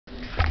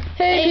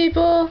Hey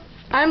people,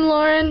 I'm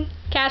Lauren.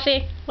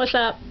 Cassie, what's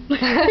up?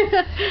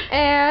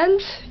 And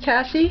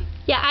Cassie.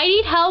 Yeah, I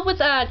need help with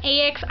an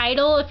AX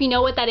Idol, if you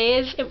know what that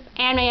is,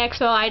 Anime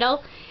Expo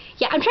Idol.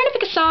 Yeah, I'm trying to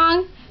pick a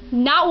song,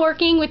 not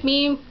working with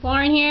me,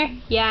 Lauren here.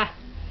 Yeah.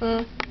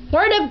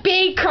 We're in a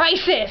big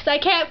crisis. I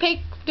can't pick,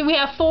 we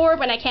have 4,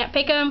 but I can't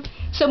pick them,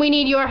 so we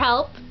need your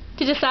help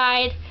to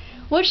decide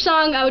which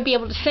song I would be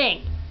able to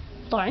sing.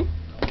 Lauren?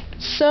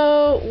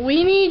 So,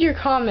 we need your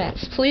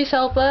comments. Please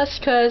help us,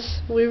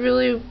 because we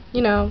really,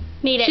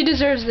 Need it. She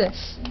deserves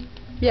this.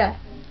 Yeah.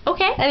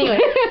 Okay. Anyway,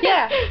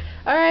 yeah.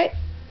 Alright,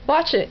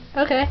 watch it.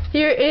 Okay.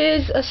 Here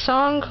is a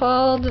song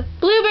called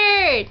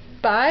Bluebird!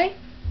 By?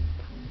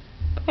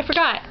 I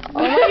forgot. Oh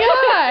my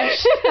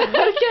gosh!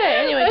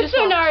 Okay, anyway, Let's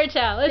do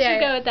Naruto. Let's just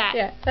go with that.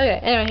 Yeah, okay,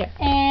 anyway, here.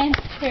 And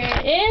here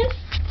it is.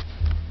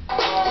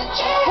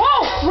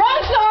 Whoa!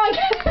 Wrong song!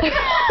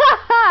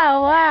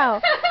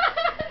 Wow.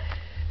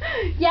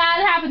 Yeah,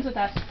 it happens with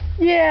us.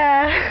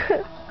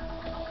 Yeah.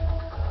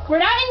 We're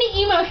not in the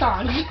emo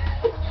songs.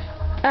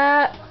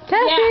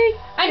 Cassie. Yeah.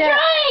 I'm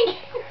trying!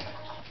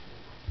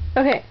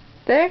 Okay,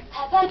 there.